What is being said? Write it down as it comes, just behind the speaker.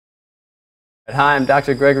Hi, I'm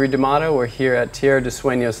Dr. Gregory Damato. We're here at Tierra de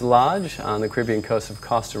Suenos Lodge on the Caribbean coast of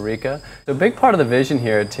Costa Rica. So a big part of the vision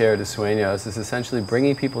here at Tierra de Suenos is essentially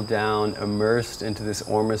bringing people down, immersed into this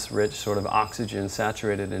ormus-rich sort of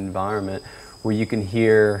oxygen-saturated environment where you can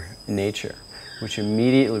hear nature, which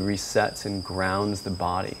immediately resets and grounds the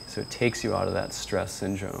body. So it takes you out of that stress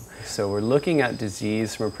syndrome. So we're looking at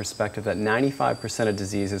disease from a perspective that 95% of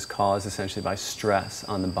disease is caused essentially by stress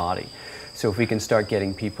on the body. So if we can start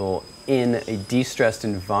getting people in a de-stressed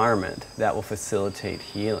environment, that will facilitate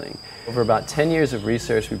healing. Over about 10 years of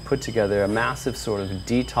research, we put together a massive sort of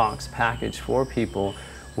detox package for people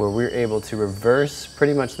where we're able to reverse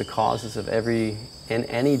pretty much the causes of any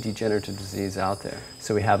degenerative disease out there.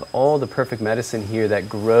 So we have all the perfect medicine here that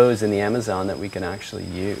grows in the Amazon that we can actually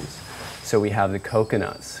use. So we have the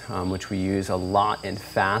coconuts, which we use a lot in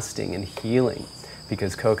fasting and healing,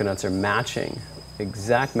 because coconuts are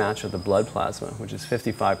exact match of the blood plasma, which is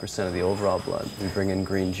 55% of the overall blood. We bring in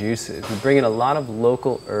green juices. We bring in a lot of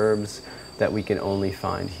local herbs that we can only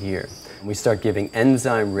find here. We start giving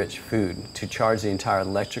enzyme-rich food to charge the entire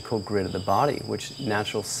electrical grid of the body, which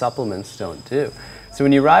natural supplements don't do. So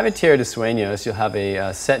when you arrive at Tierra de Suenos, you'll have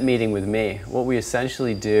a set meeting with me. What we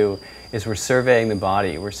essentially do is we're surveying the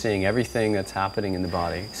body. We're seeing everything that's happening in the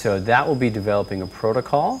body. So that will be developing a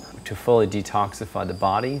protocol to fully detoxify the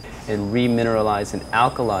body and remineralize and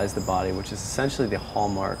alkalize the body, which is essentially the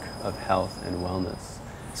hallmark of health and wellness.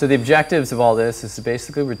 So the objectives of all this is to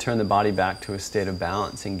basically return the body back to a state of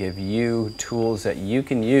balance and give you tools that you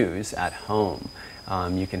can use at home.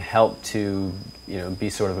 You can help to be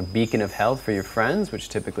sort of a beacon of health for your friends, which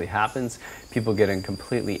typically happens. People get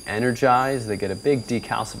completely energized. They get a big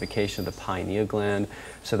decalcification of the pineal gland,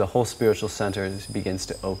 so the whole spiritual center begins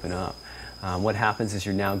to open up. What happens is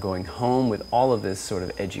you're now going home with all of this sort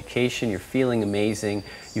of education. You're feeling amazing.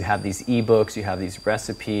 You have these ebooks, you have these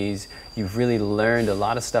recipes. You've really learned a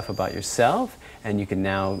lot of stuff about yourself, and you can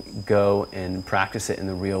now go and practice it in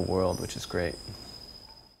the real world, which is great.